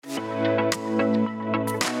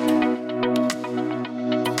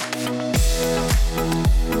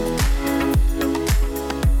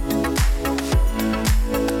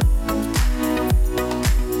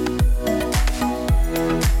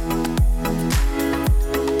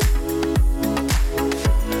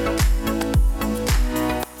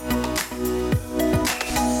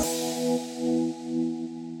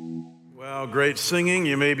Great singing.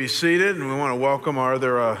 You may be seated, and we want to welcome our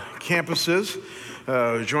other campuses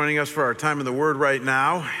joining us for our time in the Word right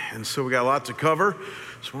now. And so we got a lot to cover.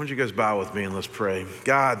 So why don't you guys bow with me and let's pray.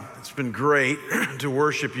 God, it's been great to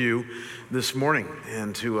worship you this morning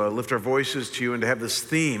and to lift our voices to you and to have this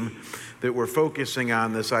theme that we're focusing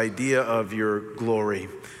on, this idea of your glory.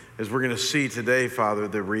 As we're going to see today, Father,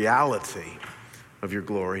 the reality of your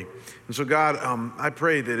glory. And so God, I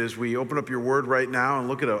pray that as we open up your word right now and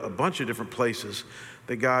look at a bunch of different places,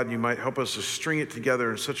 that God, you might help us to string it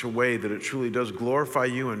together in such a way that it truly does glorify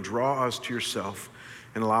you and draw us to yourself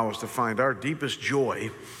and allow us to find our deepest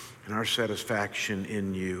joy and our satisfaction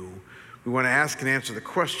in you. We want to ask and answer the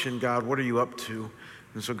question, God, what are you up to?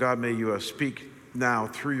 And so God, may you speak now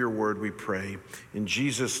through your word, we pray. In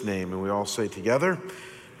Jesus' name, and we all say together,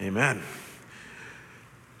 amen.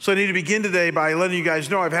 So I need to begin today by letting you guys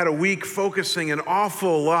know I've had a week focusing an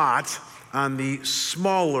awful lot on the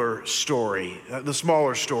smaller story.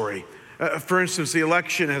 For instance, the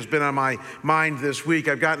election has been on my mind this week.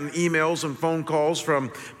 I've gotten emails and phone calls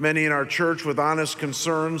from many in our church with honest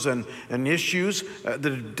concerns and issues.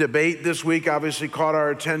 The debate this week obviously caught our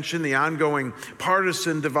attention, the ongoing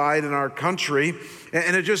partisan divide in our country.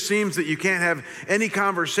 And it just seems that you can't have any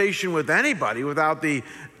conversation with anybody without the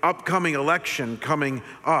upcoming election coming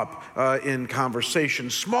up in conversation.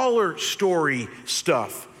 Smaller story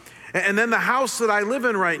stuff. And then the house that I live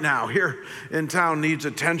in right now here in town needs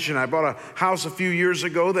attention. I bought a house a few years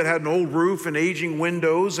ago that had an old roof and aging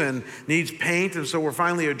windows and needs paint. And so we're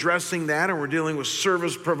finally addressing that, and we're dealing with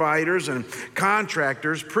service providers and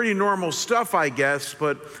contractors. Pretty normal stuff, I guess,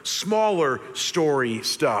 but smaller story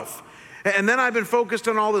stuff. And then I've been focused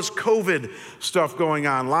on all this COVID stuff going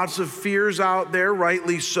on. Lots of fears out there,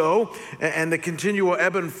 rightly so. And the continual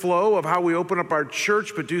ebb and flow of how we open up our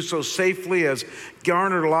church but do so safely has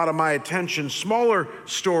garnered a lot of my attention. Smaller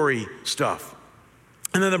story stuff.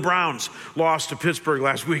 And then the Browns lost to Pittsburgh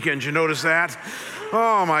last weekend. Did you notice that?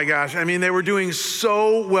 Oh my gosh. I mean, they were doing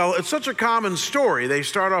so well. It's such a common story. They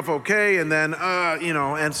start off okay and then,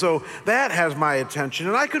 and so that has my attention.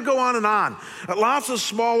 And I could go on and on. Lots of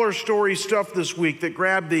smaller story stuff this week that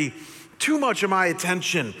grabbed too much of my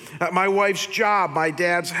attention. My wife's job, my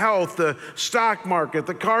dad's health, the stock market,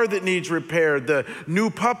 the car that needs repaired, the new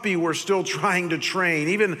puppy we're still trying to train,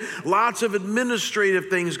 even lots of administrative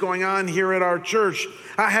things going on here at our church.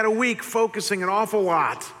 I had a week focusing an awful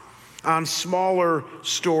lot on smaller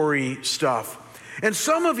story stuff. And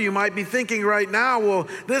some of you might be thinking right now, well,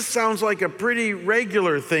 this sounds like a pretty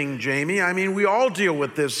regular thing, Jamie. I mean, we all deal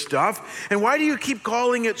with this stuff. And why do you keep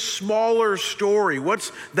calling it smaller story?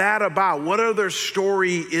 What's that about? What other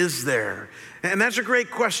story is there? And that's a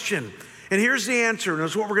great question. And here's the answer, and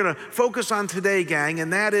it's what we're going to focus on today, gang,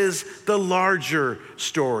 and that is the larger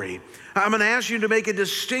story. I'm going to ask you to make a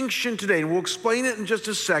distinction today, and we'll explain it in just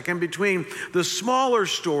a second, between the smaller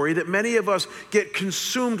story that many of us get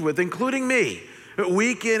consumed with, including me,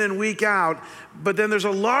 week in and week out, but then there's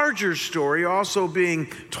a larger story also being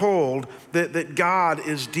told that God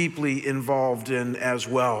is deeply involved in as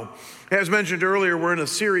well. As mentioned earlier, we're in a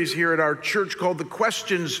series here at our church called The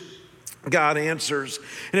Questions God Answers.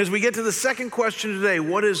 And as we get to the second question today,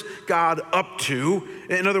 what is God up to?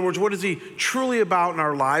 In other words, what is he truly about in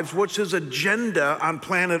our lives? What's his agenda on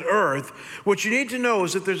planet Earth? What you need to know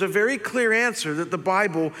is that there's a very clear answer that the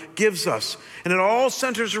Bible gives us. And it all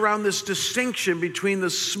centers around this distinction between the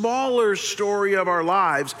smaller story of our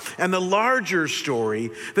lives and the larger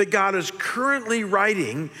story that God is currently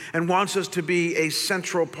writing and wants us to be a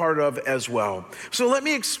central part of as well. So let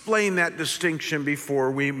me explain that distinction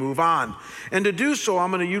before we move on. And to do so,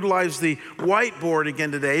 I'm going to utilize the whiteboard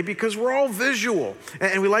again today because we're all visual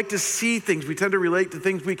and we like to see things. We tend to relate to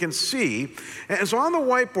things we can see. And so on the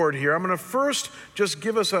whiteboard here, I'm going to first just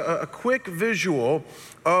give us a quick visual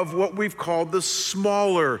of what we've called the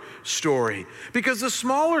smaller story. Because the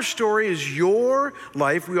smaller story is your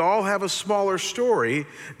life. We all have a smaller story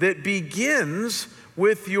that begins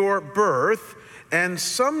with your birth and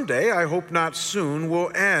someday, I hope not soon,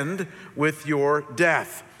 will end with your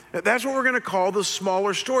death. That's what we're going to call the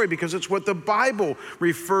smaller story because it's what the Bible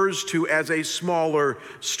refers to as a smaller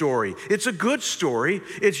story. It's a good story.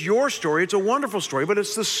 It's your story. It's a wonderful story, but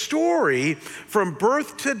it's the story from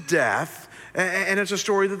birth to death, and it's a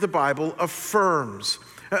story that the Bible affirms.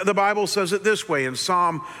 The Bible says it this way in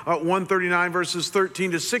Psalm 139, verses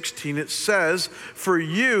 13 to 16. It says, "For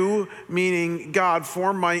you," meaning God,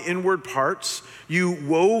 "formed my inward parts. You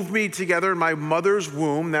wove me together in my mother's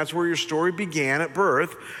womb." That's where your story began at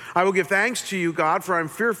birth. I will give thanks to you, God, for I'm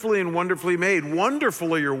fearfully and wonderfully made.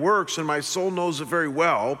 Wonderful are your works, and my soul knows it very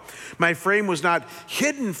well. My frame was not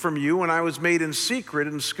hidden from you when I was made in secret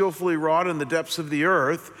and skillfully wrought in the depths of the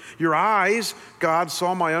earth. Your eyes, God,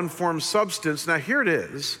 saw my unformed substance. Now here it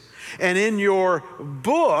is. And in your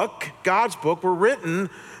book, God's book, were written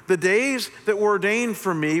the days that were ordained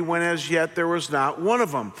for me when as yet there was not one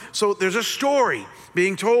of them. So there's a story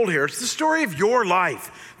being told here. It's the story of your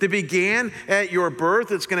life that began at your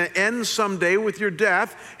birth. It's going to end someday with your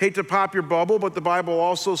death. Hate to pop your bubble, but the Bible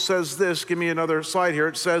also says this. Give me another slide here.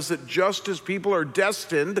 It says that just as people are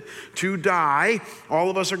destined to die, all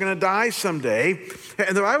of us are going to die someday.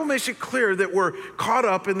 And the Bible makes it clear that we're caught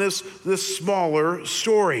up in this smaller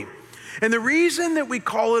story. And the reason that we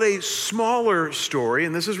call it a smaller story,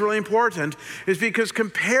 and this is really important, is because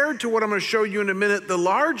compared to what I'm going to show you in a minute, the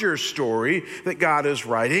larger story that God is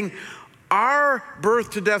writing, our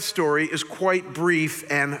birth to death story is quite brief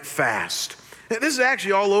and fast. This is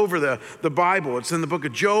actually all over the Bible. It's in the book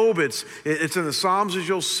of Job, it's in the Psalms, as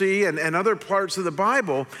you'll see, and other parts of the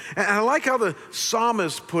Bible. And I like how the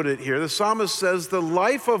psalmist put it here. The psalmist says, the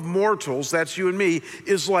life of mortals, that's you and me,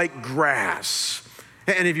 is like grass.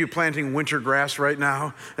 Any of you planting winter grass right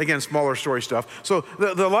now? Again, smaller story stuff. So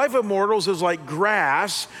the life of mortals is like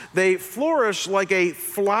grass. They flourish like a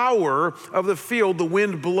flower of the field. The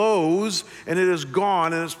wind blows and it is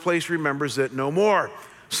gone, and its place remembers it no more.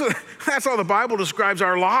 So that's how the Bible describes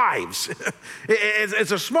our lives.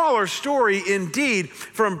 It's a smaller story indeed,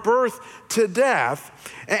 from birth to death.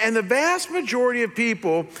 And the vast majority of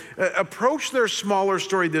people approach their smaller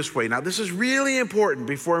story this way. Now, this is really important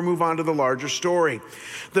before I move on to the larger story.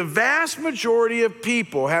 The vast majority of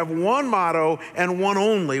people have one motto and one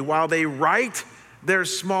only while they write their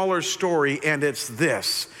smaller story, and it's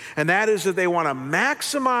this. And that is that they want to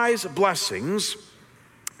maximize blessings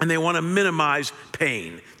and they want to minimize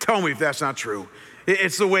pain. Tell me if that's not true.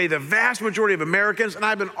 It's the way the vast majority of Americans, and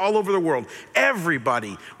I've been all over the world,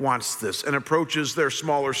 everybody wants this and approaches their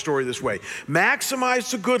smaller story this way. Maximize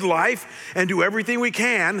the good life and do everything we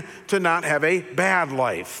can to not have a bad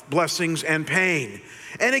life, blessings and pain.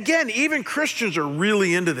 And again, even Christians are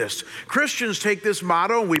really into this. Christians take this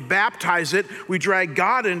motto and we baptize it. We drag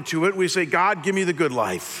God into it. We say, God, give me the good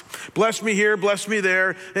life. Bless me here, bless me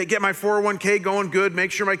there. Get my 401k going good.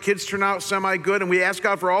 Make sure my kids turn out semi-good. And we ask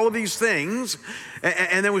God for all of these things.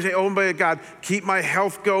 And then we say, oh, my God, keep my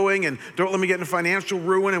health going and don't let me get into financial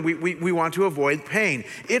ruin. And we want to avoid pain.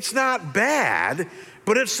 It's not bad,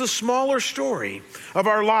 but it's the smaller story of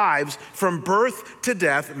our lives from birth to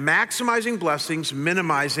death, maximizing blessings,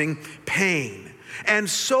 minimizing pain. And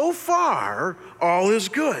so far, all is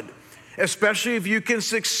good, especially if you can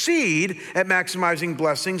succeed at maximizing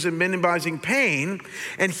blessings and minimizing pain.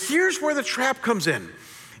 And here's where the trap comes in,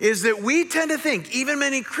 is that we tend to think, even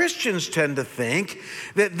many Christians tend to think,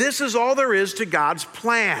 that this is all there is to God's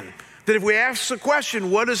plan. That if we ask the question,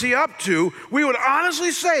 what is he up to? We would honestly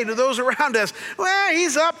say to those around us, well,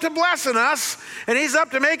 he's up to blessing us, and he's up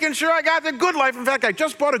to making sure I got the good life. In fact, I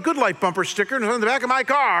just bought a good life bumper sticker and it's on the back of my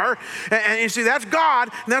car. And you see, that's God,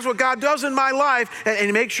 and that's what God does in my life. And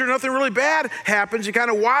he makes sure nothing really bad happens. He kind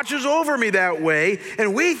of watches over me that way.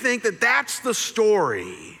 And we think that that's the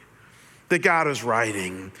story that God is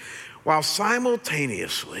writing, while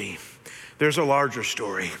simultaneously, there's a larger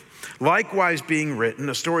story likewise being written,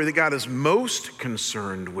 a story that God is most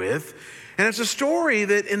concerned with. And it's a story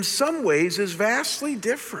that in some ways is vastly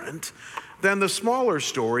different than the smaller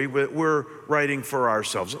story that we're writing for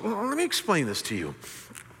ourselves. Let me explain this to you.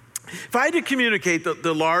 If I had to communicate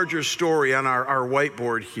the larger story on our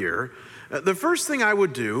whiteboard here, the first thing I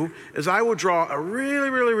would do is I would draw a really,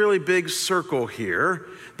 really, really big circle here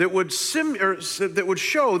that would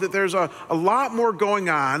show that there's a lot more going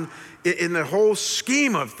on in the whole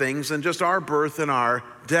scheme of things than just our birth and our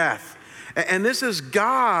death. And this is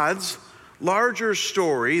God's larger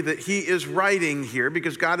story that he is writing here,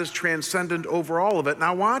 because God is transcendent over all of it.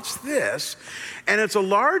 Now watch this. And it's a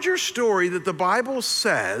larger story that the Bible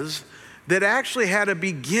says that actually had a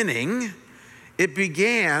beginning. It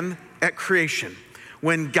began at creation,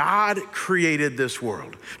 when God created this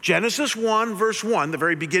world. Genesis 1, verse 1, the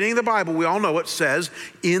very beginning of the Bible, we all know it says,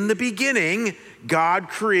 in the beginning, God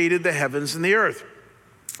created the heavens and the earth.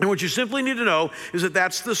 And what you simply need to know is that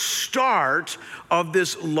that's the start of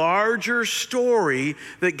this larger story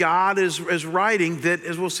that God is writing that,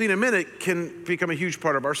 as we'll see in a minute, can become a huge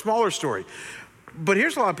part of our smaller story. But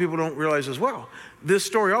here's a lot of people don't realize as well. This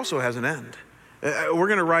story also has an end. We're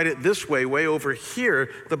going to write it this way over here.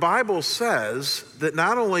 The Bible says that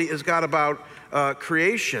not only is God about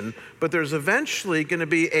creation, but there's eventually going to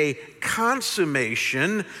be a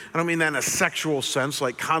consummation. I don't mean that in a sexual sense,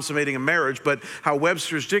 like consummating a marriage, but how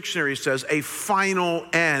Webster's dictionary says a final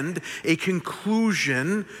end, a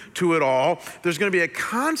conclusion to it all. There's going to be a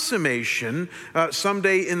consummation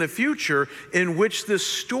someday in the future in which this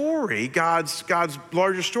story, God's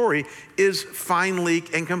larger story, is finally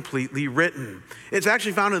and completely written. It's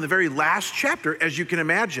actually found in the very last chapter, as you can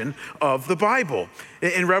imagine, of the Bible.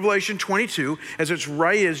 In Revelation 22,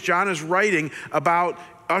 as John is writing about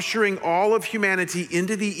ushering all of humanity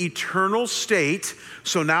into the eternal state.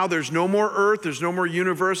 So now there's no more earth, there's no more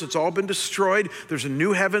universe, it's all been destroyed. There's a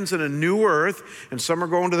new heavens and a new earth, and some are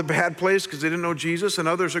going to the bad place because they didn't know Jesus, and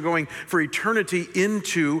others are going for eternity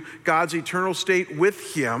into God's eternal state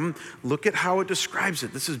with him. Look at how it describes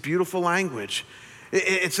it. This is beautiful language.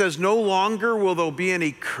 It says, no longer will there be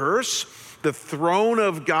any curse. The throne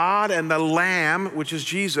of God and the Lamb, which is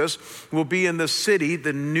Jesus, will be in the city,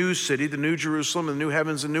 the New Jerusalem, the new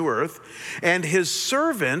heavens and new earth. And his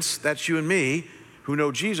servants, that's you and me, who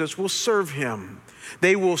know Jesus, will serve him.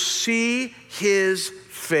 They will see his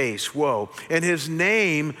face. Whoa. And his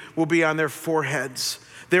name will be on their foreheads.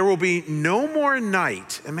 There will be no more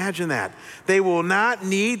night. Imagine that. They will not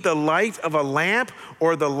need the light of a lamp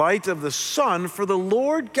or the light of the sun, for the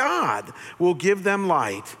Lord God will give them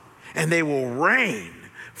light, and they will reign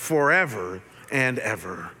forever and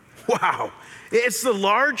ever. Wow. It's the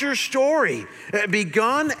larger story,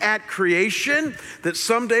 begun at creation, that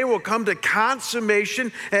someday will come to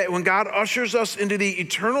consummation when God ushers us into the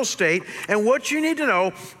eternal state. And what you need to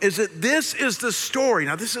know is that this is the story.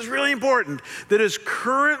 Now, this is really important, that is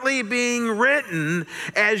currently being written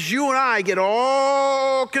as you and I get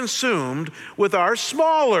all consumed with our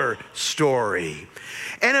smaller story.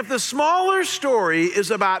 And if the smaller story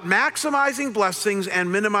is about maximizing blessings and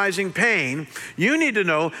minimizing pain, you need to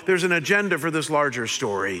know there's an agenda for this larger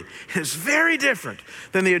story. It's very different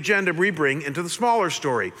than the agenda we bring into the smaller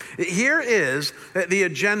story. Here is the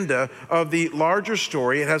agenda of the larger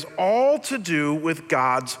story. It has all to do with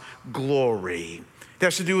God's glory. It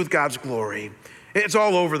has to do with God's glory. It's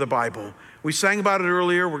all over the Bible. We sang about it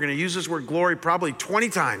earlier. We're going to use this word glory probably 20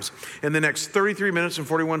 times in the next 33 minutes and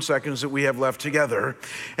 41 seconds that we have left together.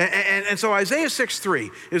 And so Isaiah 6:3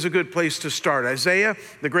 is a good place to start. Isaiah,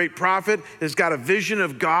 the great prophet, has got a vision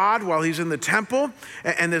of God while he's in the temple.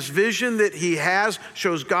 And this vision that he has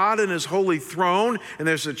shows God in his holy throne. And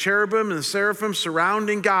there's the cherubim and the seraphim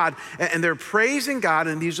surrounding God. And they're praising God.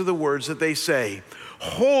 And these are the words that they say.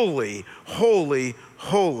 Holy, holy,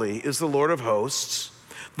 holy is the Lord of hosts.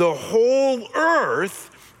 The whole earth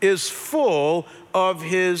is full of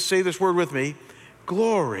his, say this word with me,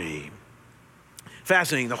 glory.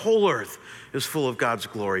 Fascinating. The whole earth is full of God's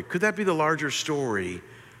glory. Could that be the larger story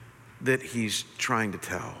that he's trying to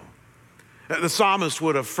tell? The psalmist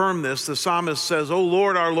would affirm this. The psalmist says, "O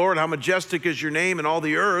Lord, our Lord, how majestic is your name in all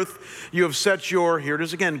the earth. You have set your," here it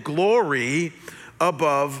is again, "glory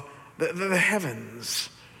above the heavens."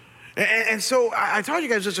 And so I taught you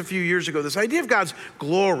guys this a few years ago, this idea of God's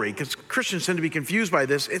glory, because Christians tend to be confused by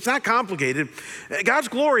this. It's not complicated. God's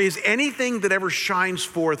glory is anything that ever shines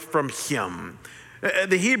forth from him.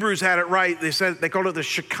 The Hebrews had it right. They called it the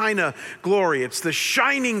Shekinah glory. It's the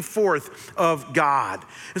shining forth of God.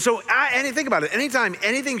 And so think about it. Anytime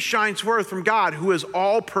anything shines forth from God, who is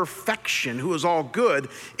all perfection, who is all good,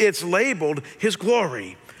 it's labeled his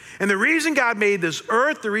glory. And the reason God made this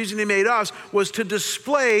earth, the reason he made us, was to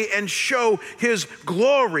display and show his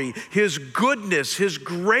glory, his goodness, his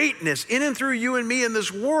greatness in and through you and me in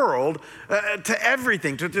this world to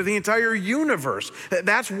everything, to the entire universe.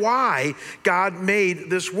 That's why God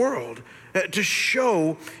made this world, to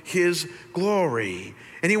show his glory.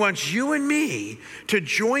 And he wants you and me to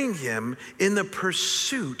join him in the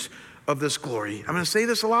pursuit of this glory. I'm going to say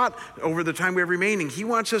this a lot over the time we have remaining. He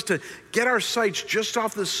wants us to get our sights just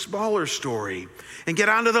off this smaller story and get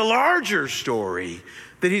onto the larger story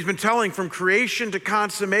that he's been telling from creation to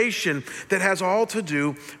consummation that has all to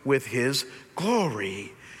do with his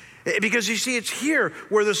glory. Because you see, it's here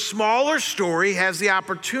where the smaller story has the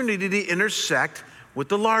opportunity to intersect with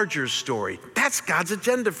the larger story. That's God's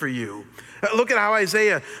agenda for you. Look at how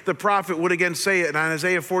Isaiah, the prophet, would again say it in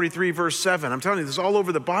Isaiah 43, verse 7. I'm telling you, this is all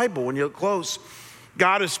over the Bible when you look close.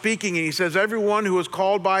 God is speaking, and he says, "Everyone who is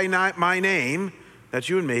called by my name," that's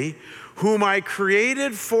you and me, "whom I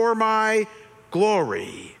created for my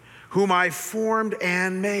glory, whom I formed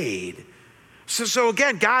and made." So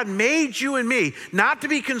again, God made you and me not to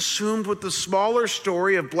be consumed with the smaller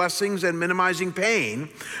story of blessings and minimizing pain,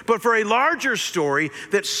 but for a larger story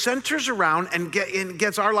that centers around and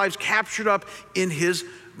gets our lives captured up in his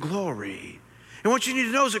glory. And what you need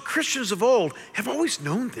to know is that Christians of old have always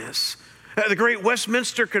known this. The great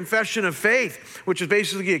Westminster Confession of Faith, which is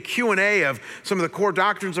basically a Q&A of some of the core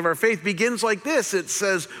doctrines of our faith, begins like this. It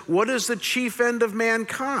says, what is the chief end of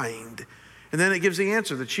mankind? And then it gives the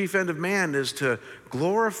answer. The chief end of man is to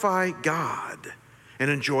glorify God and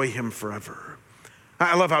enjoy him forever.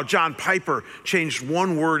 I love how John Piper changed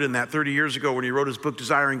one word in that 30 years ago when he wrote his book,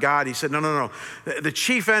 Desiring God. He said, no. The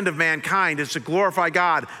chief end of mankind is to glorify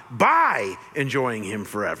God by enjoying him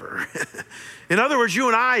forever. In other words, you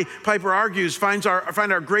and I, Piper argues, find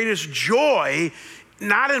our greatest joy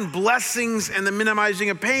not in blessings and the minimizing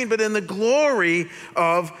of pain, but in the glory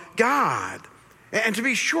of God. And to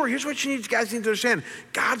be sure, here's what you guys need to understand.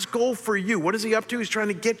 God's goal for you, what is he up to? He's trying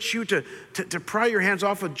to get you to pry your hands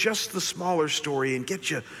off of just the smaller story and get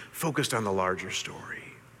you focused on the larger story.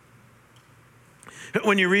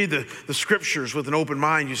 When you read the scriptures with an open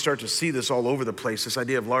mind, you start to see this all over the place, this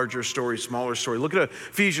idea of larger story, smaller story. Look at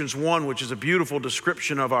Ephesians 1, which is a beautiful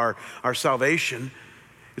description of our salvation.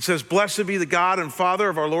 It says, blessed be the God and Father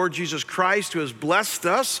of our Lord Jesus Christ, who has blessed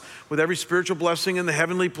us with every spiritual blessing in the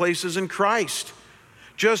heavenly places in Christ,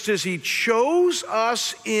 just as he chose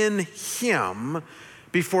us in him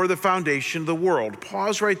before the foundation of the world.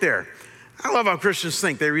 Pause right there. I love how Christians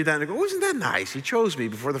think. They read that and go, isn't that nice? He chose me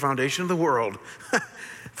before the foundation of the world.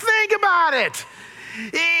 Think about it.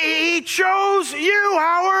 He chose you,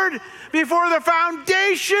 Howard, before the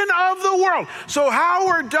foundation of the world. So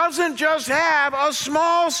Howard doesn't just have a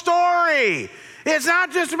small story. It's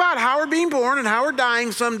not just about Howard being born and Howard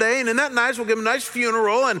dying someday, and isn't that nice? We'll give him a nice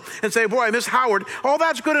funeral and say, boy, I miss Howard. All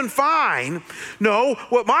that's good and fine. No,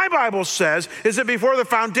 what my Bible says is that before the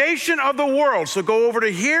foundation of the world, so go over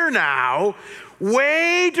to here now,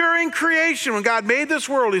 way during creation, when God made this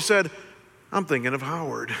world, he said, I'm thinking of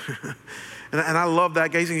Howard. And I love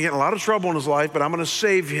that guy. He's going to get in a lot of trouble in his life, but I'm going to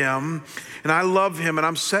save him. And I love him, and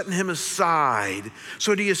I'm setting him aside.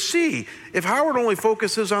 So do you see, if Howard only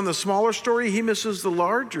focuses on the smaller story, he misses the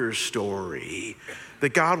larger story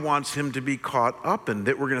that God wants him to be caught up in,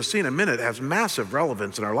 that we're going to see in a minute has massive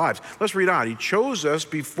relevance in our lives. Let's read on. He chose us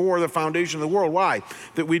before the foundation of the world. Why?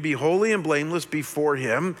 That we'd be holy and blameless before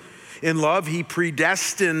him. In love, he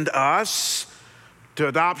predestined us to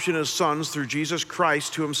adoption as sons through Jesus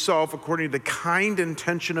Christ to himself according to the kind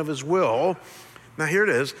intention of his will. Now here it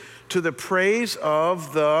is, to the praise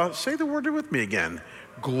of the, say the word with me again,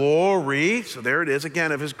 glory, so there it is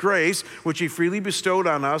again, of his grace, which he freely bestowed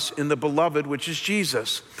on us in the beloved, which is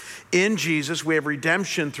Jesus. In Jesus we have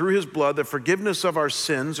redemption through his blood, the forgiveness of our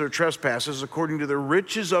sins or trespasses according to the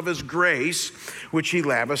riches of his grace, which he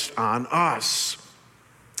lavished on us.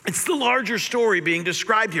 It's the larger story being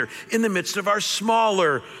described here in the midst of our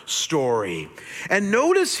smaller story. And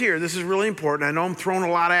notice here, this is really important. I know I'm throwing a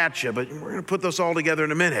lot at you, but we're going to put this all together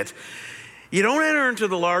in a minute. You don't enter into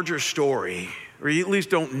the larger story, or you at least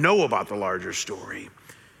don't know about the larger story,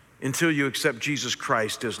 until you accept Jesus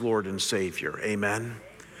Christ as Lord and Savior. Amen.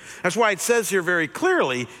 That's why it says here very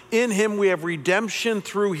clearly, in him we have redemption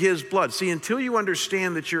through his blood. See, until you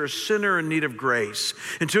understand that you're a sinner in need of grace,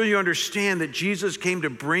 until you understand that Jesus came to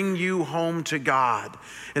bring you home to God,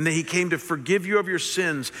 and that he came to forgive you of your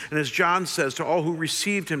sins, and as John says, to all who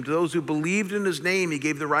received him, to those who believed in his name, he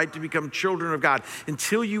gave the right to become children of God.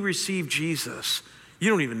 Until you receive Jesus, you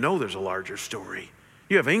don't even know there's a larger story.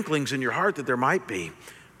 You have inklings in your heart that there might be,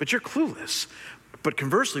 but you're clueless. But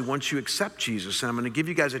conversely, once you accept Jesus, and I'm going to give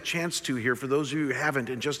you guys a chance to here, for those of you who haven't,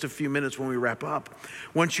 in just a few minutes when we wrap up,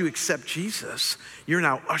 once you accept Jesus, you're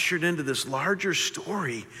now ushered into this larger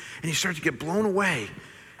story, and you start to get blown away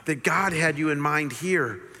that God had you in mind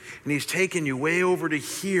here, and he's taken you way over to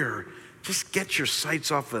here. Just get your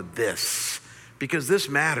sights off of this, because this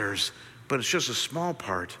matters, but it's just a small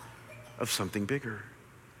part of something bigger.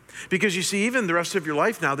 Because you see, even the rest of your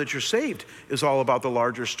life now that you're saved is all about the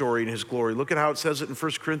larger story and his glory. Look at how it says it in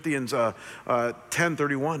 1 Corinthians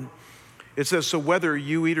 10:31. It says, so whether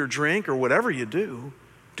you eat or drink or whatever you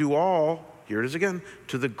do all, here it is again,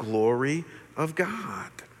 to the glory of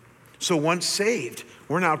God. So once saved,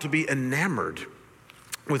 we're now to be enamored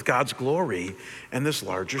with God's glory and this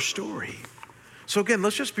larger story. So again,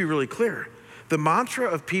 let's just be really clear. The mantra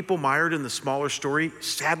of people mired in the smaller story,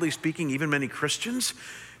 sadly speaking, even many Christians,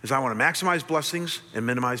 is I want to maximize blessings and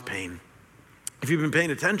minimize pain. If you've been paying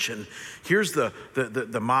attention, here's the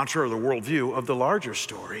mantra or the worldview of the larger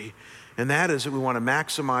story, and that is that we want to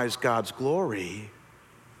maximize God's glory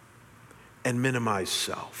and minimize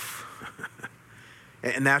self.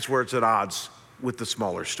 And that's where it's at odds with the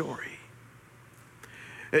smaller story.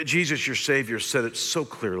 Jesus, your Savior, said it so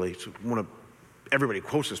clearly. It's one of everybody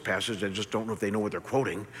quotes this passage, I just don't know if they know what they're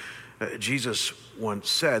quoting. Jesus once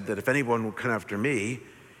said that if anyone will come after me,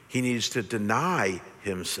 he needs to deny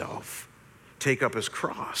himself, take up his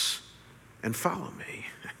cross, and follow me.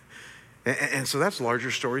 And so that's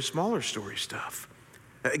larger story, smaller story stuff.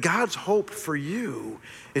 God's hope for you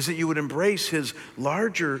is that you would embrace his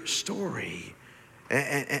larger story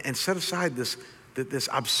and set aside this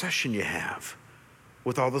obsession you have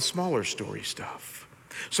with all the smaller story stuff.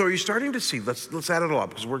 So are you starting to see, let's add it all up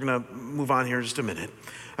because we're going to move on here in just a minute.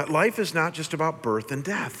 Life is not just about birth and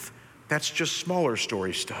death. That's just smaller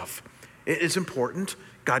story stuff. It is important.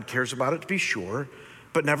 God cares about it to be sure,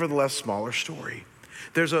 but nevertheless, smaller story.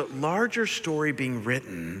 There's a larger story being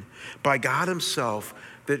written by God himself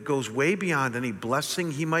that goes way beyond any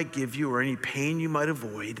blessing he might give you or any pain you might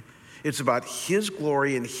avoid. It's about his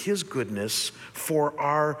glory and his goodness for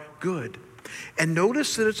our good. And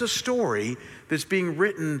notice that it's a story that's being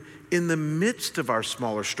written in the midst of our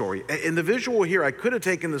smaller story. In the visual here, I could have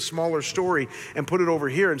taken the smaller story and put it over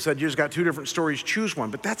here and said, you just got two different stories, choose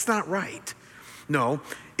one, but that's not right. No,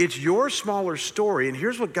 it's your smaller story, and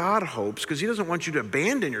here's what God hopes, because he doesn't want you to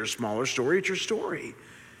abandon your smaller story, it's your story.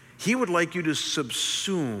 He would like you to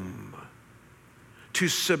subsume, to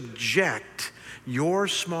subject your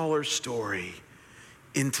smaller story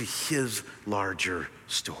into his larger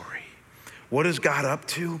story. What is God up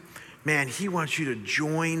to? Man, he wants you to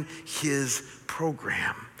join his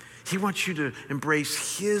program. He wants you to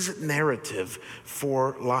embrace his narrative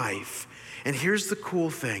for life. And here's the cool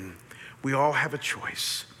thing. We all have a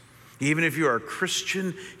choice. Even if you are a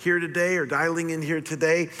Christian here today or dialing in here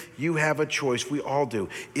today, you have a choice. We all do.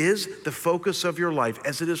 Is the focus of your life,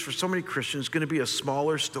 as it is for so many Christians, going to be a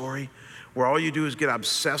smaller story where all you do is get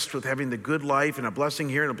obsessed with having the good life and a blessing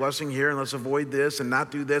here and a blessing here and let's avoid this and not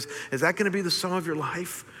do this? Is that going to be the sum of your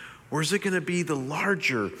life? Or is it going to be the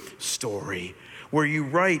larger story where you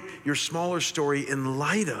write your smaller story in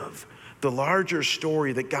light of the larger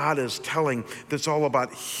story that God is telling that's all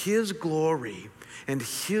about his glory and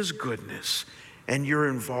his goodness and your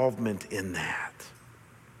involvement in that?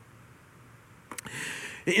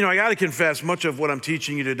 You know, I got to confess, much of what I'm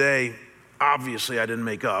teaching you today, obviously I didn't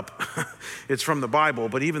make up. It's from the Bible,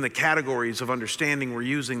 but even the categories of understanding we're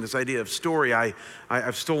using, this idea of story,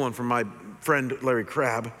 I've stolen from my friend Larry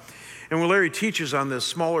Crabb. And when Larry teaches on this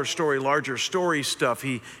smaller story, larger story stuff,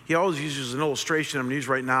 he always uses an illustration I'm going to use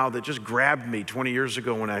right now that just grabbed me 20 years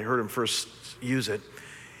ago when I heard him first use it.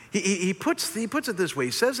 He puts it this way.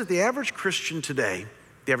 He says that the average Christian today,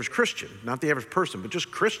 the average Christian, not the average person, but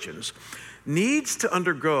just Christians, needs to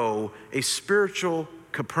undergo a spiritual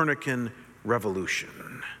Copernican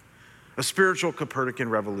revolution. A spiritual Copernican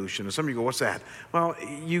revolution. And some of you go, what's that? Well,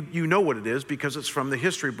 you know what it is because it's from the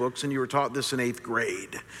history books and you were taught this in 8th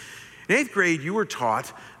grade. In 8th grade, you were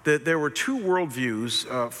taught that there were two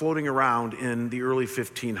worldviews floating around in the early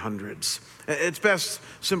 1500s. It's best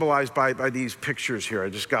symbolized by these pictures here. I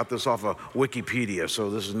just got this off of Wikipedia, so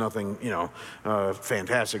this is nothing,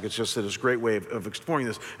 fantastic. It's just that it's a great way of exploring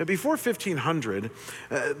this. Before 1500,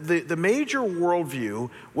 the major worldview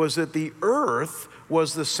was that the earth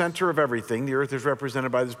was the center of everything. The earth is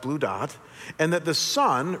represented by this blue dot, and that the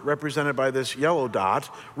sun, represented by this yellow dot,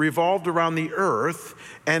 revolved around the earth,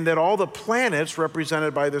 and that all the planets,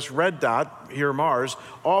 represented by this red dot, here Mars,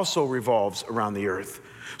 also revolves around the earth.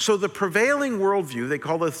 So the prevailing worldview, they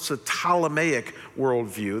call this a Ptolemaic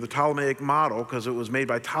worldview, the Ptolemaic model, because it was made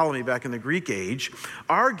by Ptolemy back in the Greek age,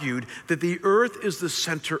 argued that the earth is the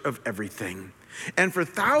center of everything. And for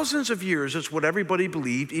thousands of years, it's what everybody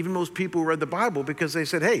believed, even most people who read the Bible, because they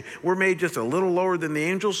said, hey, we're made just a little lower than the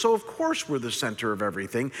angels, so of course we're the center of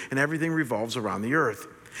everything, and everything revolves around the earth.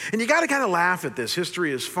 And you got to kind of laugh at this.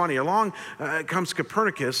 History is funny. Along comes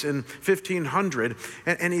Copernicus in 1500,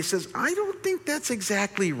 and he says, I don't think that's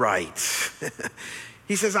exactly right.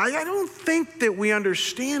 He says, I don't think that we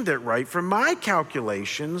understand it right. From my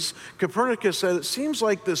calculations, Copernicus said it seems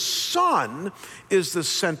like the sun is the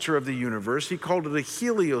center of the universe. He called it a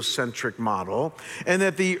heliocentric model, and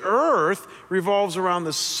that the earth revolves around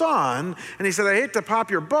the sun. And he said, I hate to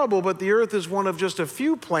pop your bubble, but the earth is one of just a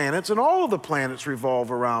few planets, and all of the planets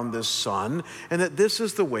revolve around this sun, and that this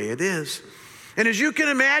is the way it is. And as you can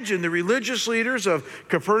imagine, the religious leaders of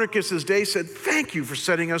Copernicus's day said, thank you for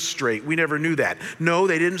setting us straight. We never knew that. No,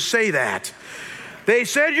 they didn't say that. They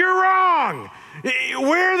said, you're wrong.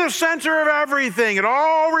 We're the center of everything. It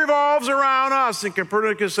all revolves around us. And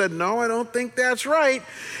Copernicus said, no, I don't think that's right.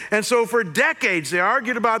 And so for decades, they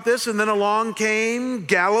argued about this. And then along came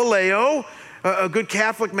Galileo, a good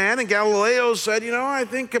Catholic man, and Galileo said, I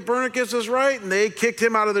think Copernicus is right. And they kicked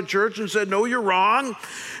him out of the church and said, no, you're wrong.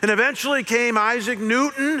 And eventually came Isaac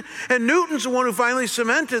Newton, and Newton's the one who finally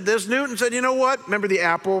cemented this. Newton said, you know what? Remember the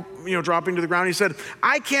apple, dropping to the ground? He said,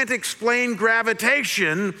 I can't explain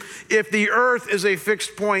gravitation if the earth is a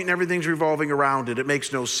fixed point and everything's revolving around it. It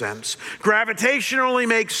makes no sense. Gravitation only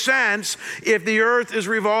makes sense if the earth is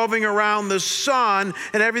revolving around the sun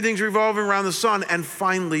and everything's revolving around the sun. And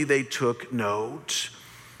finally, they took note.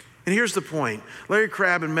 And here's the point. Larry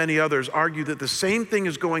Crabb and many others argue that the same thing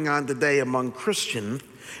is going on today among Christians,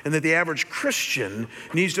 and that the average Christian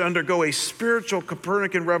needs to undergo a spiritual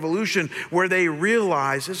Copernican revolution where they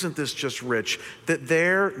realize, isn't this just rich, that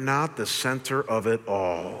they're not the center of it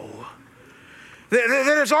all.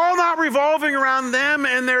 That it's all not revolving around them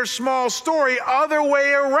and their small story, other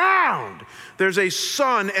way around. There's a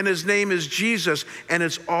son and his name is Jesus, and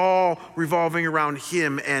it's all revolving around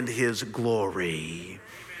him and his glory.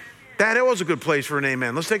 That was a good place for an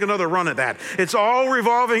amen. Let's take another run at that. It's all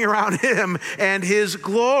revolving around him and his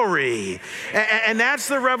glory. And that's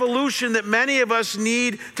the revolution that many of us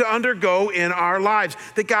need to undergo in our lives.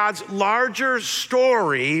 That God's larger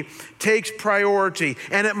story takes priority,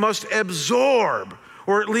 and it must absorb,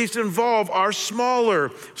 or at least involve, our smaller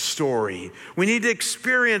story. We need to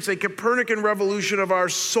experience a Copernican revolution of our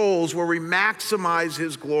souls where we maximize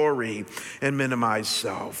his glory and minimize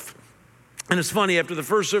self. And it's funny, after the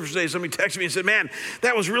first service today, somebody texted me and said, man,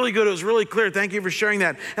 that was really good. It was really clear. Thank you for sharing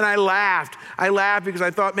that. And I laughed. I laughed because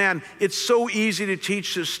I thought, man, it's so easy to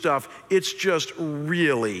teach this stuff. It's just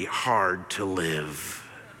really hard to live.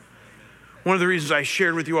 One of the reasons I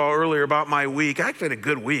shared with you all earlier about my week, I actually had a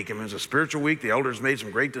good week. I mean, it was a spiritual week. The elders made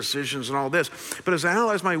some great decisions and all this. But as I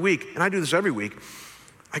analyze my week, and I do this every week,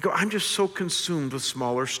 I go, I'm just so consumed with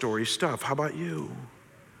smaller story stuff. How about you?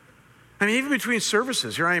 I mean, even between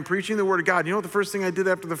services, here I am preaching the Word of God. You know what the first thing I did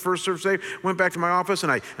after the first service today? Went back to my office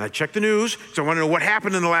and I checked the news, because I want to know what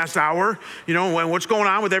happened in the last hour, what's going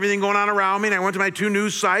on with everything going on around me. And I went to my 2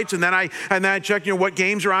 news sites, and then I checked, what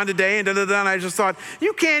games are on today, and and I just thought,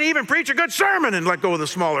 you can't even preach a good sermon and let go of the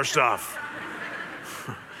smaller stuff.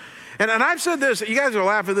 And I've said this, you guys are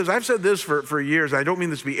laughing at this, I've said this for years. I don't mean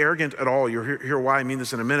this to be arrogant at all. You'll hear why I mean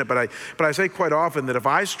this in a minute, but I say quite often that if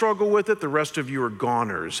I struggle with it, the rest of you are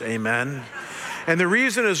goners, amen? And the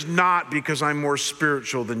reason is not because I'm more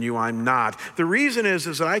spiritual than you, I'm not. The reason is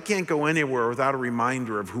that I can't go anywhere without a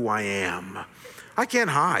reminder of who I am. I can't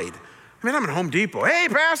hide. I mean, I'm at Home Depot. Hey,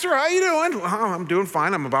 Pastor, how you doing? Well, I'm doing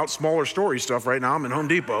fine. I'm about smaller story stuff right now. I'm in Home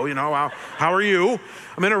Depot, how are you?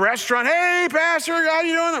 I'm in a restaurant. Hey, Pastor, how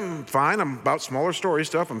you doing? I'm fine. I'm about smaller story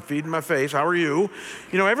stuff. I'm feeding my face. How are you?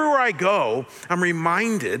 Everywhere I go, I'm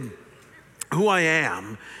reminded who I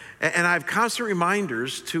am. And I have constant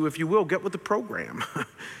reminders to, if you will, get with the program.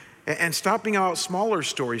 And stop being about smaller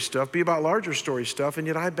story stuff, be about larger story stuff. And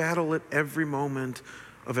yet I battle it every moment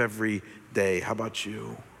of every day. How about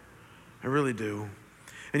you? I really do.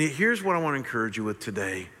 And yet here's what I want to encourage you with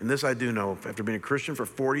today. And this I do know, after being a Christian for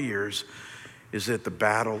 40 years, is that the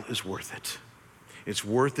battle is worth it. It's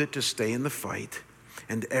worth it to stay in the fight.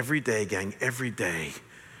 And every day, gang, every day,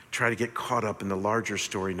 try to get caught up in the larger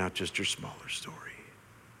story, not just your smaller story.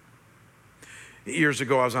 Years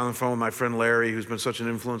ago, I was on the phone with my friend Larry, who's been such an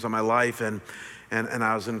influence on my life, and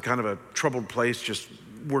I was in kind of a troubled place, just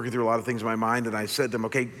working through a lot of things in my mind, and I said to him,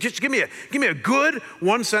 okay, just give me a good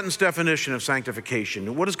one-sentence definition of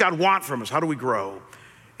sanctification. What does God want from us? How do we grow?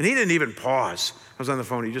 And he didn't even pause. I was on the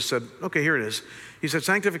phone. He just said, okay, here it is. He said,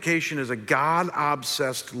 sanctification is a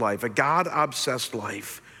God-obsessed life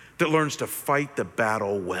that learns to fight the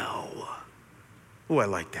battle well. Oh, I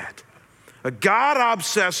like that. A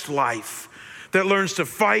God-obsessed life that learns to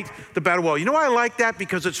fight the battle well. You know why I like that?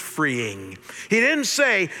 Because it's freeing. He didn't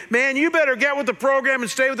say, man, you better get with the program and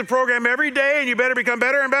stay with the program every day, and you better become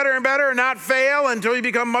better and better and better and not fail until you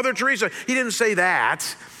become Mother Teresa. He didn't say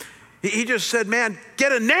that. He just said, man,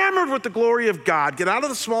 get enamored with the glory of God. Get out of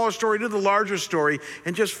the smaller story to the larger story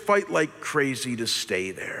and just fight like crazy to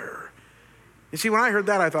stay there. You see, when I heard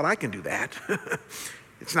that, I thought, I can do that.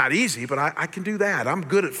 It's not easy, but I can do that. I'm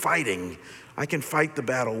good at fighting. I can fight the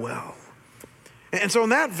battle well. And so in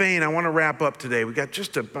that vein, I want to wrap up today. We've got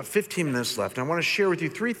just about 15 minutes left. I want to share with you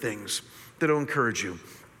 3 things that will encourage you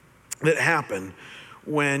that happen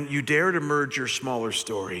when you dare to merge your smaller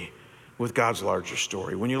story with God's larger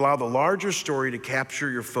story. When you allow the larger story to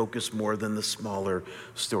capture your focus more than the smaller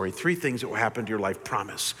story. 3 things that will happen to your life,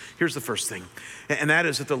 promise. Here's the first thing, and that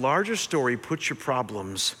is that the larger story puts your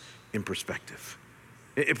problems in perspective.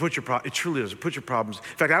 It truly does. It puts your problems.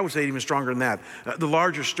 In fact, I would say even stronger than that. The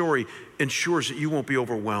larger story ensures that you won't be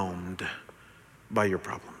overwhelmed by your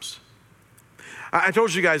problems. I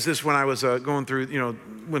told you guys this when I was going through,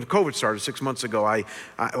 when COVID started 6 months ago. I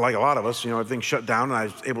like a lot of us, everything shut down, and I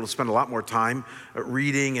was able to spend a lot more time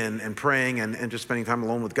reading and praying and just spending time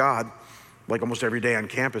alone with God, like almost every day on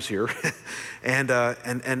campus here. and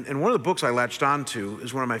one of the books I latched onto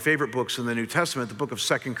is one of my favorite books in the New Testament, the book of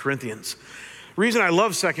 2 Corinthians. The reason I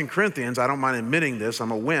love 2 Corinthians, I don't mind admitting this,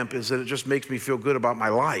 I'm a wimp, is that it just makes me feel good about my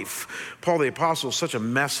life. Paul the Apostle is such a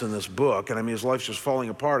mess in this book, and his life's just falling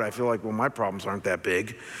apart. I feel like, well, my problems aren't that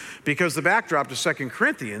big. Because the backdrop to 2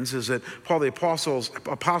 Corinthians is that Paul the Apostle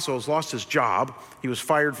has lost his job. He was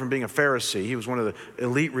fired from being a Pharisee. He was one of the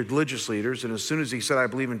elite religious leaders, and as soon as he said, I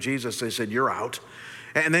believe in Jesus, they said, you're out.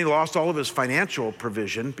 And then he lost all of his financial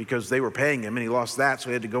provision because they were paying him, and he lost that, so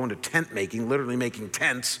he had to go into tent making, literally making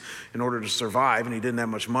tents in order to survive, and he didn't have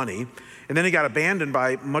much money. And then he got abandoned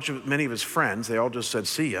by many of his friends. They all just said,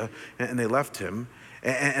 see ya, and they left him.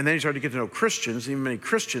 And then he started to get to know Christians. Even many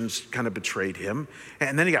Christians kind of betrayed him.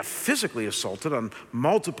 And then he got physically assaulted on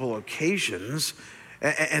multiple occasions.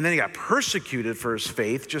 And then he got persecuted for his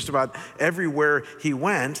faith just about everywhere he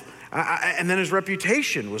went. And then his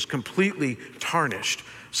reputation was completely tarnished.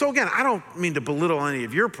 So again, I don't mean to belittle any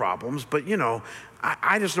of your problems, but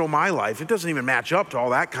I just know my life. It doesn't even match up to all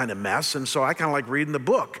that kind of mess. And so I kind of like reading the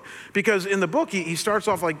book. Because in the book, he starts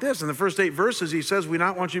off like this. In the first 8 verses, he says, we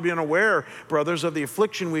not want you to be unaware, brothers, of the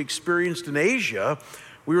affliction we experienced in Asia.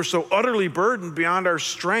 We were so utterly burdened beyond our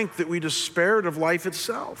strength that we despaired of life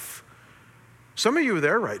itself. Some of you are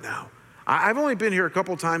there right now. I've only been here a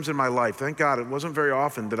couple times in my life. Thank God it wasn't very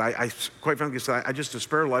often that I quite frankly said, I just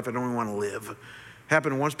despair of life. I don't even want to live.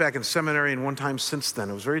 Happened once back in seminary and one time since then.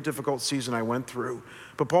 It was a very difficult season I went through.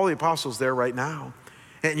 But Paul the Apostle's there right now.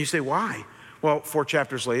 And you say, why? Well, 4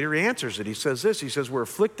 chapters later, he answers it. He says this, he says, we're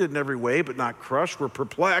afflicted in every way, but not crushed. We're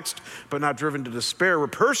perplexed, but not driven to despair. We're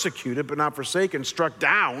persecuted, but not forsaken. Struck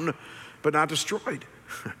down, but not destroyed.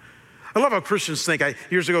 I love how Christians think.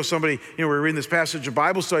 Years ago, somebody, we were reading this passage of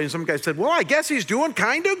Bible study, and some guy said, well, I guess he's doing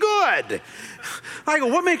kind of good. I go,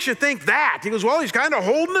 what makes you think that? He goes, well, he's kind of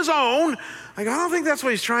holding his own. I go, I don't think that's what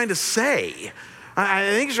he's trying to say. I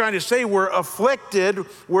think he's trying to say we're afflicted,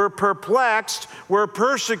 we're perplexed, we're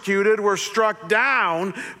persecuted, we're struck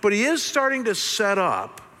down, but he is starting to set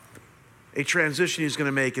up a transition he's going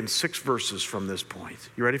to make in 6 verses from this point.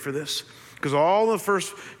 You ready for this? Because all the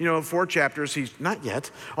first, 4 chapters,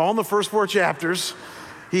 all in the first 4 chapters,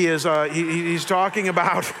 he's talking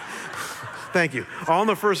about, thank you. All in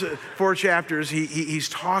the first 4 chapters, he's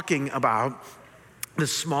talking about the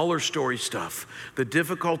smaller story stuff, the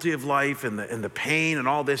difficulty of life and the pain and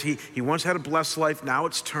all this. He once had a blessed life, now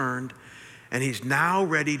it's turned, and he's now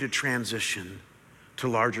ready to transition to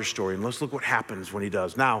larger story. And let's look what happens when he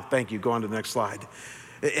does. Now, thank you, go on to the next slide.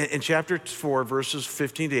 In chapter 4, verses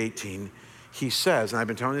 15 to 18, he says, and I've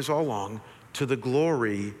been telling this all along, to the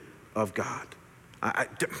glory of God.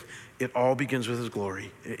 It all begins with his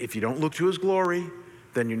glory. If you don't look to his glory,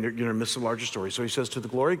 then you're going to miss the larger story. So he says, to the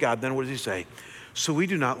glory of God, then what does he say? So we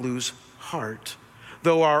do not lose heart.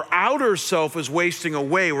 Though our outer self is wasting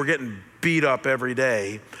away, we're getting beat up every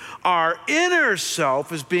day, our inner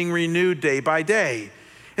self is being renewed day by day.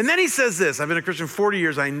 And then he says this, I've been a Christian 40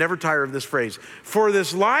 years, I never tire of this phrase, for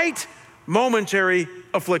this light, momentary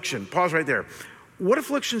affliction. Pause right there. What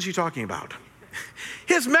affliction is he talking about?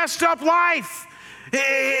 His messed up life,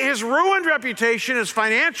 his ruined reputation, his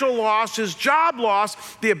financial loss, his job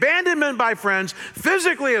loss, the abandonment by friends,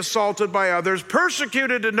 physically assaulted by others,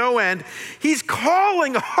 persecuted to no end. He's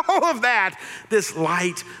calling all of that this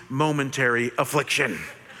light, momentary affliction.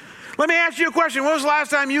 Let me ask you a question. When was the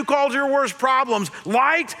last time you called your worst problems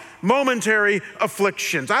light, momentary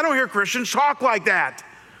afflictions? I don't hear Christians talk like that.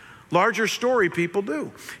 Larger story people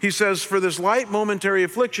do. He says, for this light momentary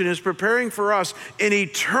affliction is preparing for us an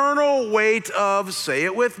eternal weight of, say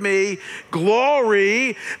it with me,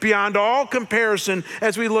 glory beyond all comparison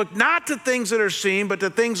as we look not to things that are seen, but to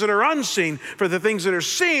things that are unseen. For the things that are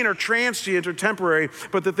seen are transient or temporary,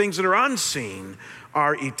 but the things that are unseen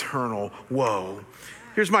are eternal. Whoa.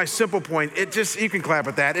 Here's my simple point. You can clap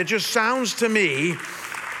at that. It just sounds to me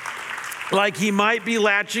like he might be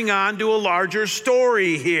latching on to a larger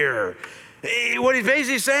story here. What he's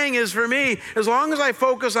basically saying is, for me, as long as I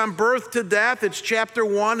focus on birth to death, it's chapter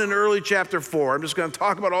 1 and early chapter 4. I'm just going to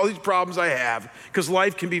talk about all these problems I have because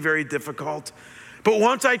life can be very difficult. But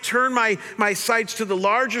once I turn my sights to the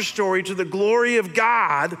larger story, to the glory of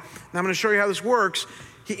God, and I'm going to show you how this works,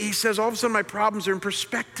 he says all of a sudden my problems are in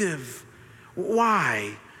perspective.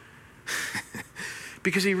 Why?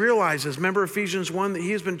 Because he realizes, remember Ephesians 1, that he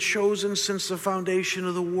has been chosen since the foundation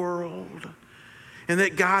of the world. and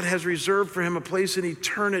that God has reserved for him a place in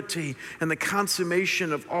eternity and the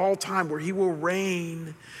consummation of all time where he will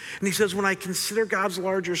reign. And he says, when I consider God's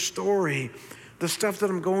larger story, the stuff that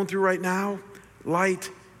I'm going through right now, light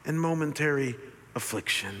and momentary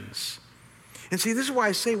afflictions. And see, this is why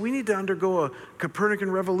I say we need to undergo a Copernican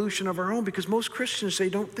revolution of our own, because most Christians, they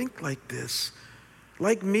don't think like this.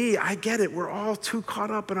 Like me, I get it. We're all too caught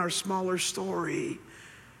up in our smaller story.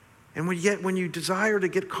 And when you desire to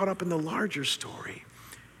get caught up in the larger story,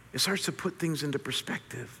 it starts to put things into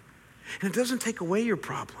perspective. And it doesn't take away your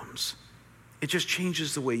problems. It just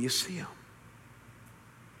changes the way you see them.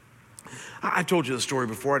 I've told you the story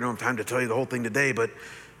before. I don't have time to tell you the whole thing today, but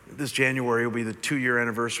this January will be the 2-year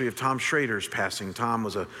anniversary of Tom Schrader's passing. Tom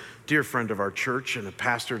was a dear friend of our church and a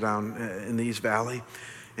pastor down in the East Valley.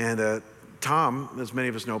 And Tom, as many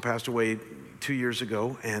of us know, passed away 2 years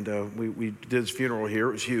ago, and we did his funeral here.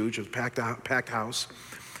 It was huge. It was packed house.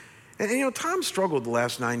 And Tom struggled the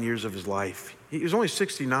last 9 years of his life. He was only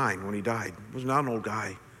 69 when he died. He was not an old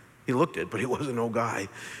guy. He looked it, but he wasn't an old guy.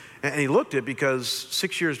 And he looked it because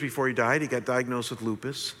 6 years before he died, he got diagnosed with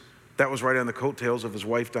lupus. That was right on the coattails of his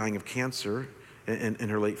wife dying of cancer in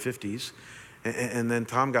her late 50s. And then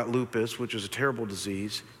Tom got lupus, which is a terrible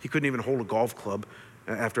disease. He couldn't even hold a golf club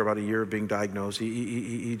after about a year of being diagnosed.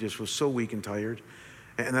 He just was so weak and tired.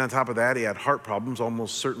 And then on top of that, he had heart problems,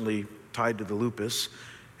 almost certainly tied to the lupus.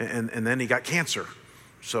 And then he got cancer.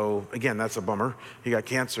 So again, that's a bummer. He got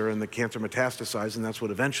cancer, and the cancer metastasized, and that's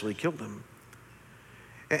what eventually killed him.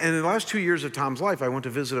 And in the last 2 years of Tom's life, I went to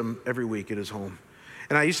visit him every week at his home.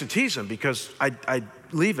 And I used to tease him because I'd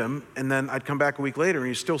leave him, and then I'd come back a week later, and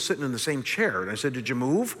he's still sitting in the same chair. And I said, "Did you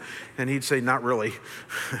move?" And he'd say, "Not really,"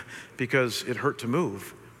 because it hurt to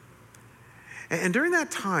move. And during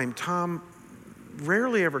that time, Tom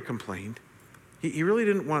rarely ever complained. He really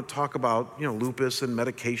didn't want to talk about, lupus and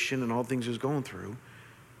medication and all the things he was going through.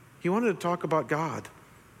 He wanted to talk about God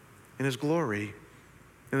and his glory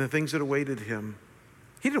and the things that awaited him.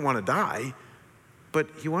 He didn't want to die, but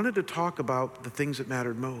he wanted to talk about the things that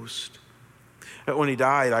mattered most. When he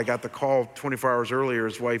died, I got the call 24 hours earlier.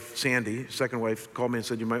 His wife, Sandy, his second wife, called me and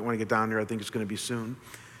said, "You might want to get down here. I think it's going to be soon."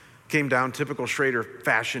 Came down, typical Schrader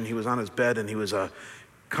fashion. He was on his bed, and he was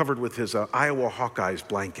covered with his Iowa Hawkeyes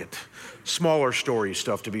blanket. Smaller story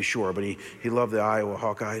stuff, to be sure, but he loved the Iowa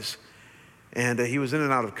Hawkeyes. And he was in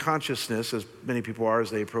and out of consciousness, as many people are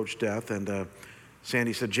as they approach death. And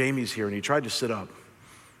Sandy said, "Jamie's here." And he tried to sit up,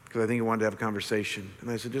 because I think he wanted to have a conversation. And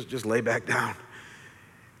I said, just lay back down.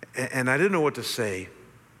 And I didn't know what to say,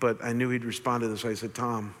 but I knew he'd respond to this. I said,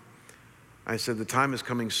 "Tom," I said, "the time is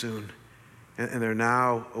coming soon, and there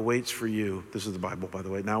now awaits for you," this is the Bible, by the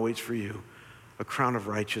way, "now awaits for you a crown of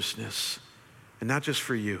righteousness, and not just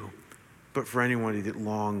for you, but for anyone that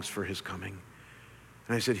longs for his coming."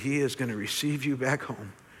 And I said, "He is going to receive you back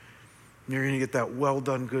home, and you're going to get that well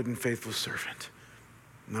done, good and faithful servant,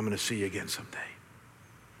 and I'm going to see you again someday."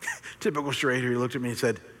 Typical Schrader, he looked at me and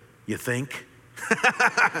said, "You think?"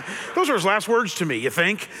 Those were his last words to me, "You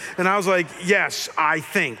think?" And I was like, "Yes, I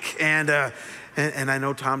think." And I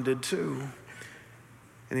know Tom did too.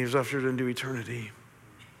 And he was ushered into eternity.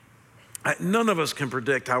 None of us can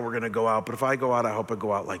predict how we're going to go out, but if I go out, I hope I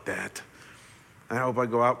go out like that. I hope I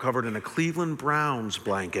go out covered in a Cleveland Browns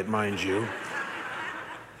blanket, mind you.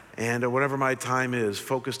 And whatever my time is,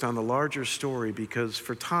 focused on the larger story, because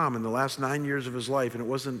for Tom, in the last 9 years of his life, and it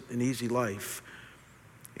wasn't an easy life,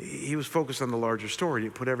 he was focused on the larger story.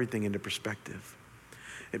 It put everything into perspective.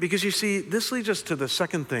 Because you see, this leads us to the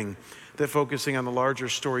second thing that focusing on the larger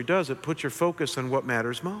story does. It puts your focus on what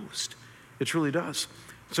matters most. It truly does.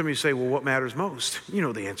 Some of you say, "Well, what matters most?" You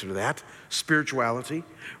know the answer to that. Spirituality,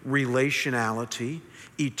 relationality,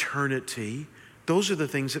 eternity. Those are the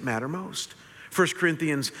things that matter most. 1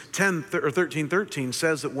 Corinthians 13:13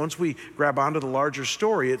 says that once we grab onto the larger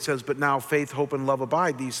story, it says, "But now faith, hope, and love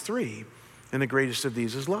abide, these three. And the greatest of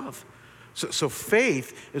these is love." So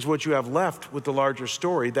faith is what you have left with the larger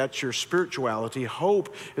story. That's your spirituality.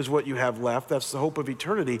 Hope is what you have left. That's the hope of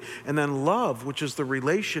eternity. And then love, which is the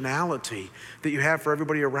relationality that you have for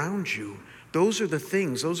everybody around you. Those are the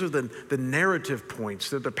things, those are the narrative points,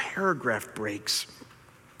 they're the paragraph breaks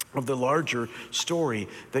of the larger story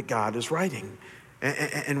that God is writing.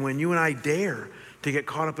 And when you and I dare to get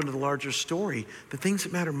caught up into the larger story, the things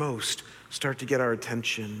that matter most start to get our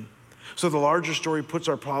attention. So the larger story puts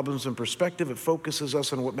our problems in perspective. It focuses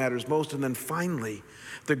us on what matters most. And then finally,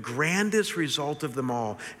 the grandest result of them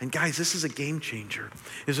all, and guys, this is a game changer,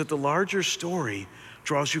 is that the larger story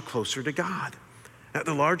draws you closer to God.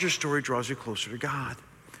 The larger story draws you closer to God.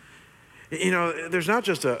 There's not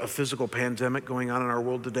just a physical pandemic going on in our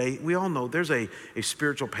world today. We all know there's a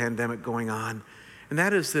spiritual pandemic going on. And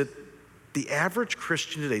that is that the average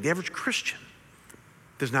Christian today, the average Christian,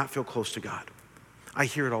 does not feel close to God. I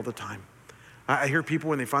hear it all the time. I hear people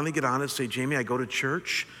when they finally get honest say, Jamie, I go to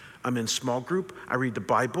church, I'm in small group, I read the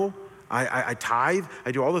Bible, I tithe,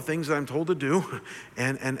 I do all the things that I'm told to do,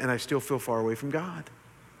 and I still feel far away from God.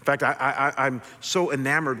 In fact, I'm so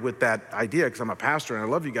enamored with that idea because I'm a pastor and I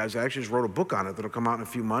love you guys. I actually just wrote a book on it that'll come out in a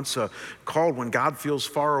few months called When God Feels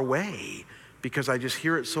Far Away, because I just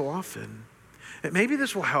hear it so often. And maybe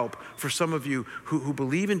this will help for some of you who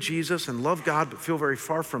believe in Jesus and love God but feel very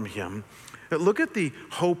far from him. Look at the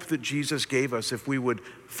hope that Jesus gave us if we would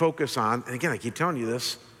focus on, and again, I keep telling you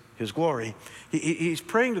this, his glory. He's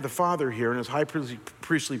praying to the Father here in his high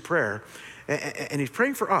priestly prayer, and he's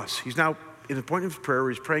praying for us. He's now in a point of prayer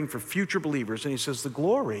where he's praying for future believers, and he says, the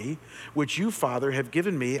glory which you, Father, have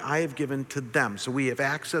given me, I have given to them. So we have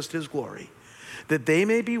accessed his glory, that they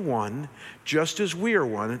may be one, just as we are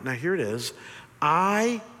one. Now here it is,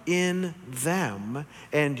 I in them,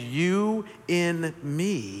 and you in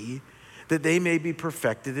me, that they may be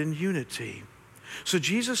perfected in unity. So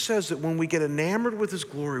Jesus says that when we get enamored with his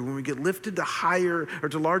glory, when we get lifted to higher or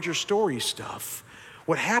to larger story stuff,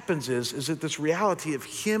 what happens is that this reality of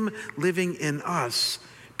him living in us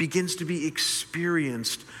begins to be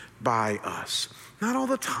experienced by us. Not all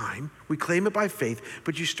the time, we claim it by faith,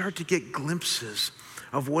 but you start to get glimpses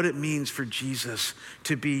of what it means for Jesus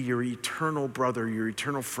to be your eternal brother, your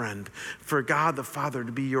eternal friend, for God the Father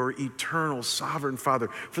to be your eternal sovereign Father,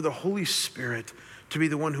 for the Holy Spirit to be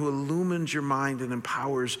the one who illumines your mind and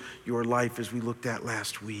empowers your life, as we looked at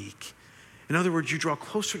last week. In other words, you draw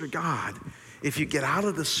closer to God if you get out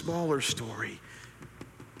of the smaller story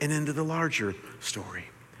and into the larger story.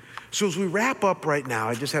 So as we wrap up right now,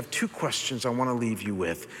 I just have two questions I want to leave you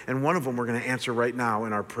with, and one of them we're going to answer right now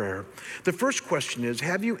in our prayer. The first question is,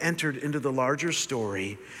 have you entered into the larger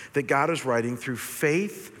story that God is writing through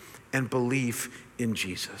faith and belief in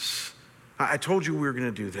Jesus? I told you we were going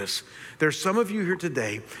to do this. There's some of you here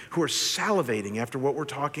today who are salivating after what we're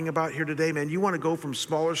talking about here today. Man, you want to go from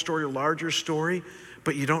smaller story to larger story,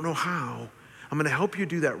 but you don't know how. I'm going to help you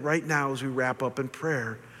do that right now as we wrap up in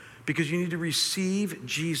prayer, because you need to receive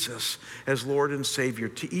Jesus as Lord and Savior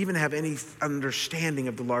to even have any understanding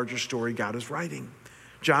of the larger story God is writing.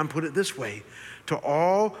 John put it this way, to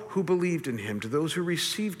all who believed in him, to those who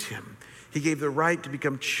received him, he gave the right to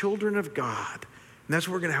become children of God. And that's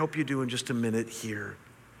what we're going to help you do in just a minute here.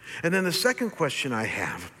 And then the second question I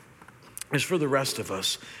have is for the rest of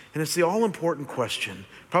us, and it's the all-important question,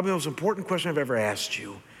 probably the most important question I've ever asked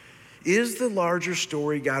you. Is the larger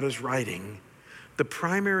story God is writing the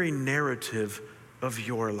primary narrative of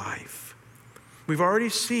your life? We've already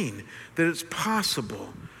seen that it's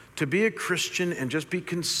possible to be a Christian and just be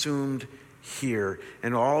consumed here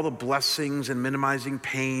and all the blessings and minimizing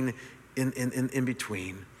pain in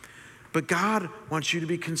between. But God wants you to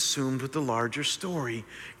be consumed with the larger story,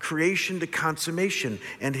 creation to consummation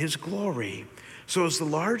and his glory. So is the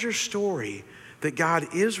larger story that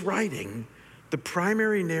God is writing the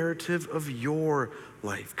primary narrative of your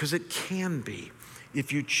life? Because it can be,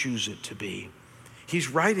 if you choose it to be. He's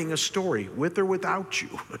writing a story with or without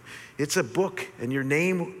you. It's a book, and your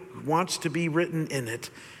name wants to be written in it.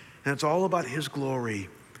 And it's all about his glory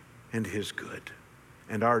and his good.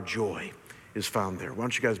 And our joy is found there. Why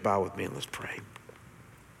don't you guys bow with me and let's pray.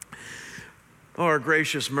 Oh, our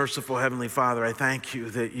gracious, merciful Heavenly Father, I thank you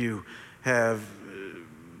that you have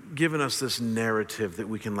given us this narrative that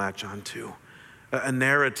we can latch onto. A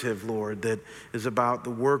narrative, Lord, that is about the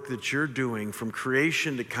work that you're doing from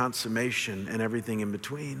creation to consummation and everything in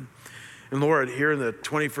between. And Lord, here in the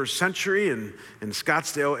 21st century in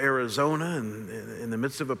Scottsdale, Arizona, and in the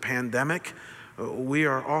midst of a pandemic, we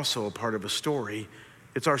are also a part of a story.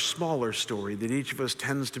 It's our smaller story that each of us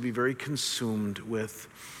tends to be very consumed with.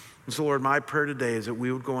 And so, Lord, my prayer today is that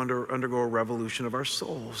we would undergo a revolution of our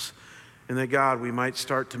souls, and that, God, we might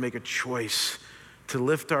start to make a choice to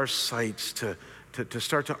lift our sights, to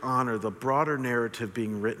start to honor the broader narrative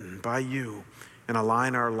being written by you and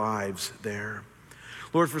align our lives there.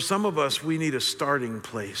 Lord, for some of us, we need a starting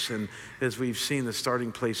place, and as we've seen, the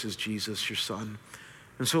starting place is Jesus, your Son.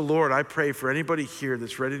 And so, Lord, I pray for anybody here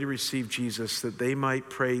that's ready to receive Jesus, that they might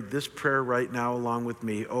pray this prayer right now along with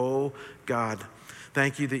me. Oh, God,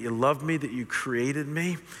 thank you that you love me, that you created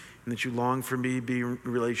me, and that you long for me to be in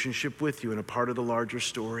relationship with you and a part of the larger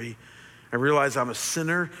story. I realize I'm a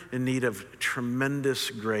sinner in need of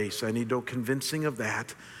tremendous grace. I need no convincing of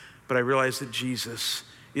that, but I realize that Jesus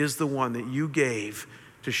is the one that you gave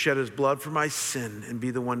to shed his blood for my sin and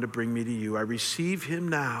be the one to bring me to you. I receive him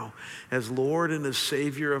now as Lord and as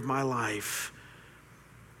Savior of my life.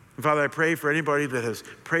 And Father, I pray for anybody that has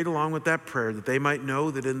prayed along with that prayer, that they might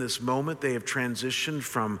know that in this moment they have transitioned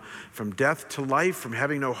from death to life, from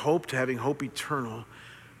having no hope to having hope eternal,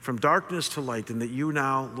 from darkness to light, and that you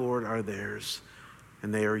now, Lord, are theirs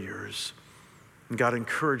and they are yours. And God,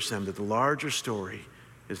 encourage them that the larger story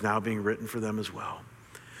is now being written for them as well.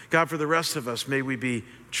 God, for the rest of us, may we be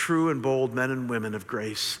true and bold men and women of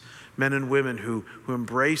grace, men and women who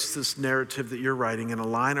embrace this narrative that you're writing and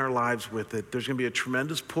align our lives with it. There's going to be a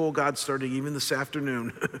tremendous pull, God, starting even this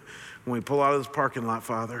afternoon when we pull out of this parking lot,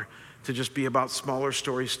 Father, to just be about smaller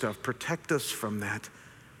story stuff. Protect us from that.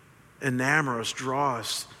 Enamor us, draw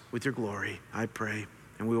us with your glory, I pray,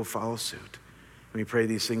 and we will follow suit. And we pray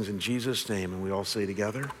these things in Jesus' name, and we all say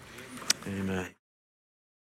together, amen.